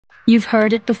You've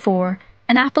heard it before.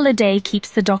 An apple a day keeps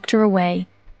the doctor away.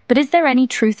 But is there any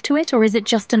truth to it, or is it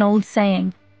just an old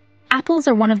saying? Apples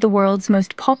are one of the world's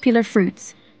most popular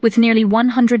fruits, with nearly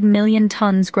 100 million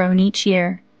tons grown each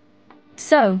year.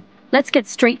 So, let's get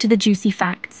straight to the juicy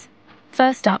facts.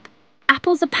 First up,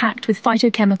 apples are packed with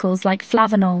phytochemicals like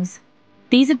flavonols.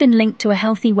 These have been linked to a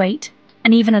healthy weight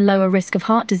and even a lower risk of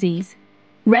heart disease.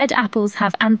 Red apples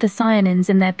have anthocyanins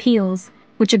in their peels,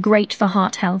 which are great for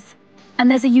heart health. And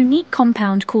there's a unique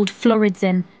compound called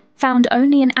floridzin, found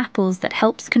only in apples, that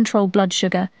helps control blood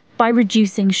sugar by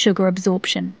reducing sugar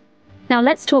absorption. Now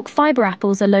let's talk fiber.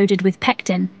 Apples are loaded with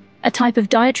pectin, a type of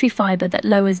dietary fiber that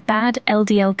lowers bad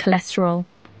LDL cholesterol,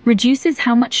 reduces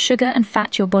how much sugar and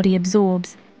fat your body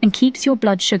absorbs, and keeps your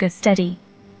blood sugar steady.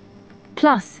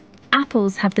 Plus,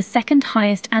 apples have the second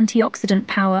highest antioxidant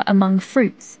power among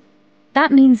fruits.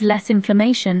 That means less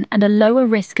inflammation and a lower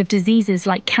risk of diseases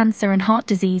like cancer and heart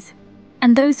disease.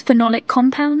 And those phenolic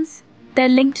compounds? They're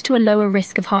linked to a lower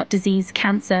risk of heart disease,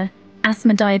 cancer,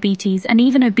 asthma, diabetes, and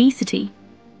even obesity.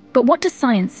 But what does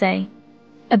science say?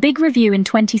 A big review in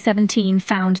 2017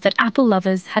 found that apple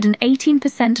lovers had an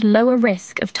 18% lower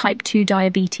risk of type 2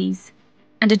 diabetes.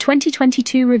 And a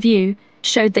 2022 review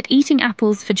showed that eating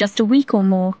apples for just a week or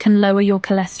more can lower your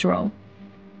cholesterol.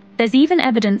 There's even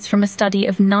evidence from a study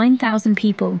of 9,000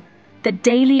 people that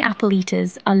daily apple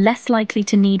eaters are less likely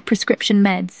to need prescription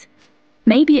meds.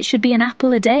 Maybe it should be an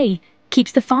apple a day,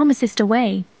 keeps the pharmacist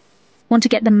away. Want to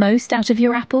get the most out of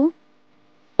your apple?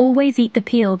 Always eat the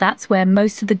peel, that's where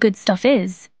most of the good stuff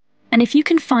is. And if you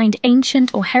can find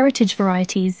ancient or heritage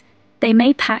varieties, they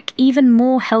may pack even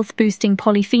more health-boosting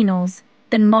polyphenols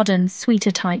than modern,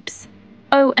 sweeter types.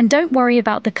 Oh, and don't worry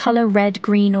about the color red,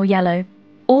 green, or yellow.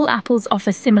 All apples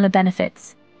offer similar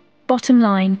benefits. Bottom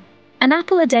line, an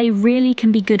apple a day really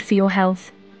can be good for your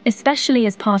health, especially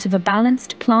as part of a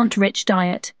balanced, plant-rich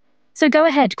diet. So go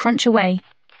ahead, crunch away.